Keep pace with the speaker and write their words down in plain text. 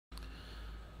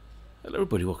Hello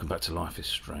everybody, welcome back to Life is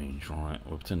Strange. Right,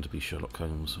 we'll pretend to be Sherlock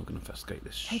Holmes. We're going to investigate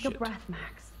this shit. Take a breath,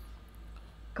 Max.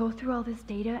 Go through all this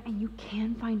data and you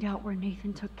can find out where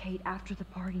Nathan took Kate after the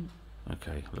party.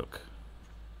 Okay, look.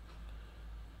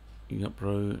 You got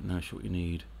bro, now show what you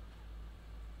need.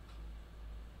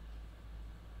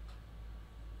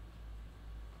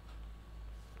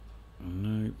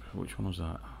 Nope, which one was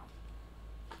that?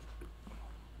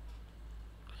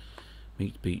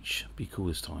 Meet beach, be cool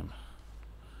this time.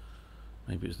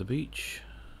 Maybe it's the beach.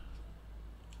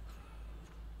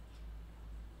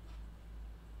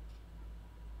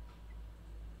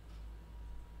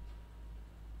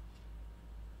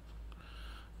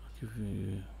 I'll give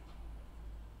you...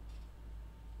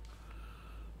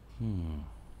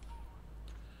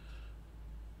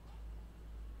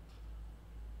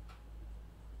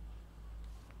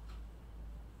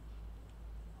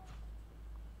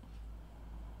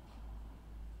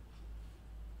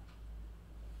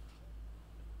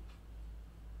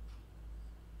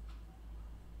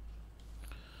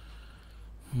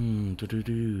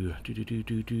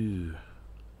 do.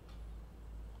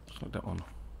 It's like that one.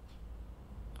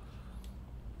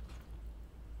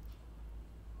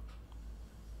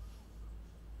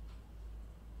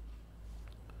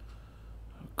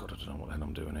 Oh God, I don't know what the hell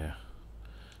I'm doing here.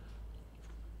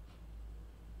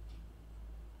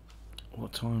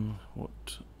 What time? What?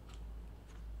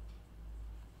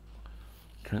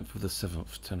 10th of the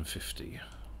 7th, 10:50.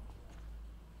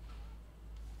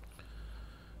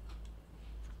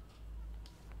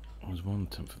 There's one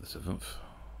 10th of the 7th.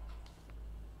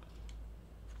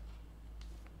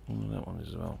 Oh, that one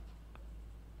as well.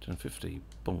 10:50.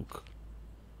 Bonk.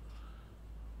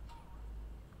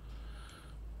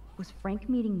 Was Frank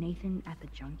meeting Nathan at the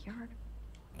junkyard?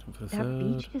 10th of the That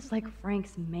 3rd. beach is like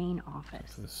Frank's main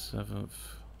office. 10th of the 7th.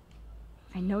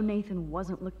 I know Nathan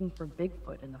wasn't looking for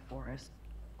Bigfoot in the forest.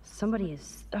 Somebody is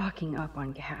stocking up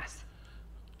on gas.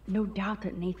 No doubt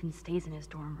that Nathan stays in his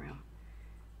dorm room.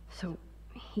 So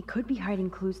he could be hiding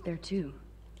clues there too.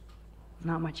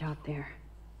 Not much out there.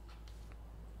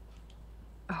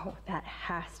 Oh, that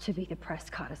has to be the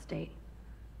Prescott estate.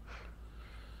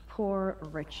 Poor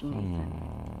rich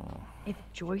Nathan. If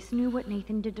Joyce knew what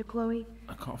Nathan did to Chloe,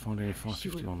 I can't find any she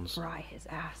would 551s. fry his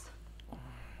ass.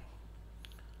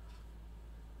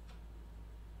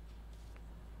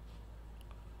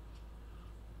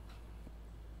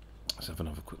 Let's have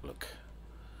another quick look.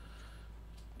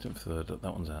 10th of the 3rd,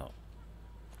 that one's out.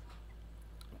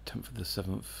 10th of the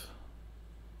 7th.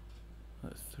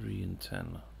 That's 3 and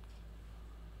 10.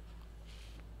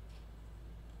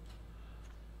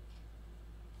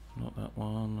 Not that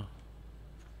one.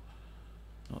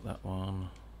 Not that one.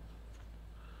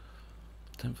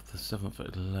 10th of the 7th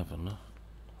at 11.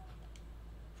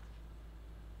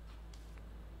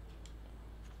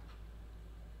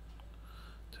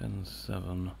 Ten,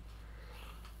 7.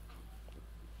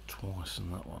 Twice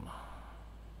in that one.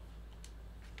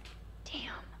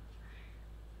 Damn.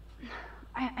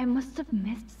 I must have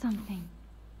missed something.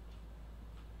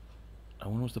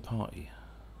 And when was the party?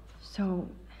 So,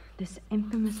 this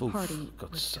infamous Oof, party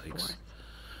God's was the sakes. 4th.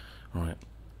 Right.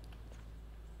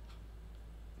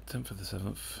 10th of the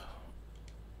 7th.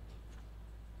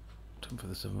 10th of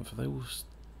the 7th. Are they all...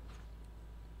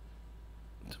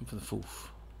 10th of the 4th.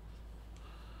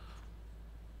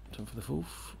 10th of the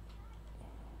 4th.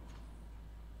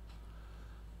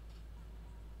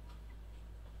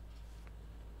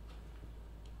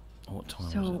 What time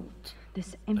was So, it?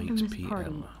 this infamous 8 party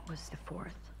PM. was the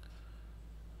 4th.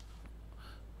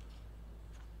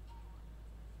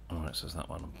 Alright, so it's that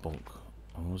one. Bonk.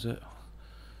 When was it?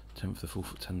 10th of the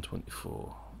 4th at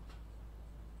 10:24.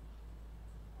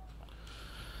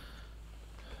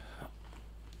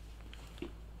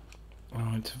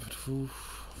 Alright, 10th of the 4th,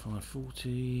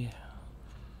 5:40.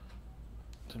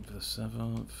 10th of the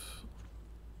 7th.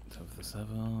 10th of the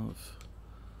 7th.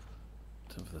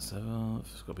 10th of the 7th.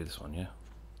 It's got to be this one, yeah?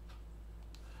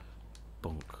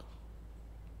 Bonk.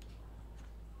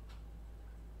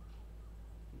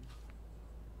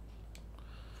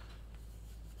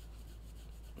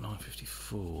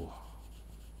 $9.54.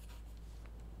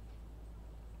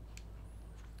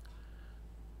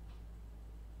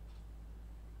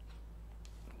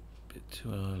 Bit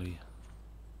too early.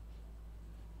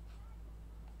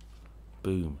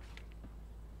 Boom.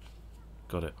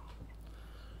 Got it.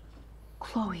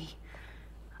 Chloe,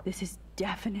 this is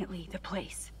definitely the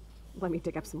place. Let me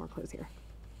dig up some more clues here.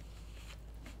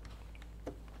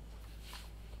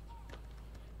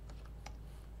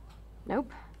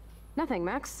 Nope. Nothing,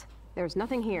 Max. There's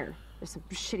nothing here. There's some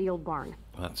shitty old barn.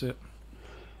 That's it.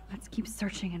 Let's keep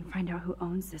searching and find out who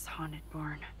owns this haunted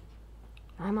barn.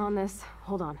 I'm on this.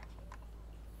 Hold on.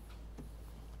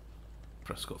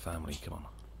 Prescott family, come on.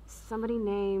 Somebody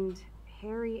named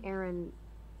Harry Aaron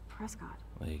Prescott.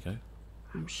 There you go.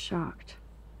 I'm shocked.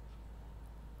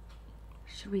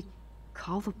 Should we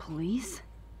call the police?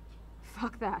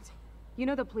 Fuck that. You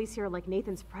know the police here are like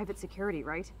Nathan's private security,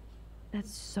 right?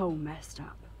 That's so messed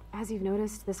up. As you've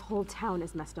noticed, this whole town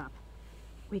is messed up.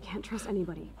 We can't trust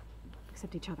anybody,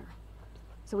 except each other.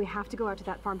 So we have to go out to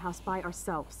that farmhouse by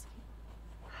ourselves.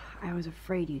 I was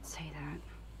afraid you'd say that.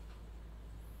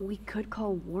 We could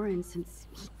call Warren since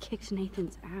he kicked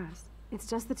Nathan's ass. It's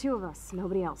just the two of us,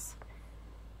 nobody else.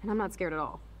 And I'm not scared at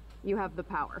all. You have the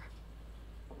power.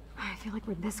 I feel like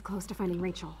we're this close to finding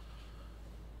Rachel.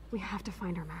 We have to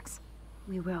find her, Max.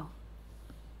 We will.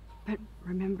 But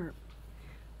remember,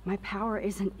 my power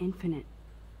isn't infinite.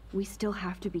 We still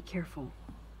have to be careful.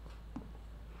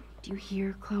 Do you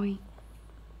hear, Chloe?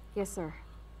 Yes, sir.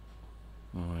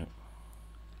 Alright.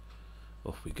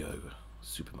 Off we go.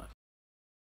 Superman.